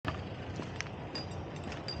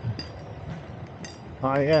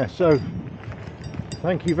Yeah, so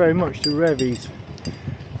thank you very much to Revies.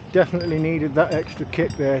 Definitely needed that extra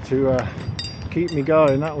kick there to keep me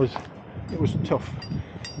going. It was tough.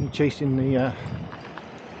 Me chasing the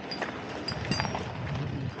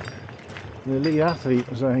lead athlete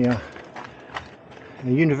was a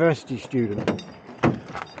university student.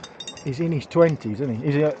 He's in his 20s, isn't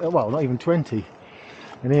he? He's well, not even 20.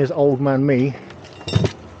 And here's old man me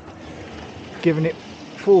giving it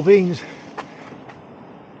full beans.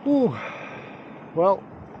 Ooh. Well,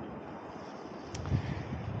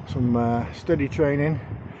 some steady training,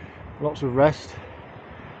 lots of rest,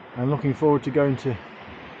 and looking forward to going to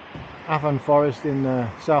Afan Forest in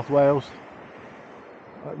South Wales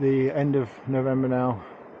at the end of November now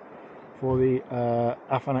for the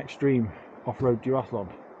Afan Extreme off-road duathlon.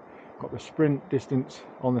 Got the sprint distance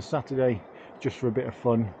on the Saturday just for a bit of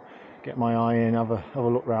fun, get my eye in, have a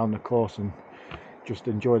look around the course and just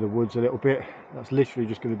enjoy the woods a little bit. That's literally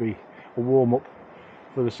just going to be a warm-up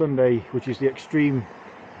for the Sunday, which is the extreme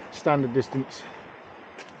standard distance,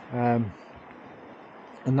 and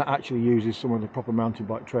that actually uses some of the proper mountain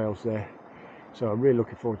bike trails there, so I'm really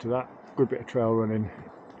looking forward to that. Good bit of trail running,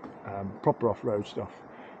 proper off-road stuff,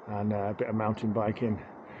 and a bit of mountain biking,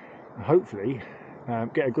 and hopefully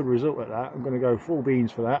get a good result at that. I'm going to go full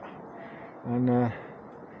beans for that, and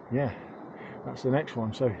yeah, that's the next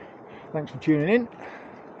one. So thanks for tuning in.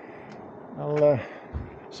 I'll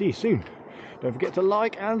see you soon. Don't forget to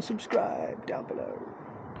like and subscribe down below.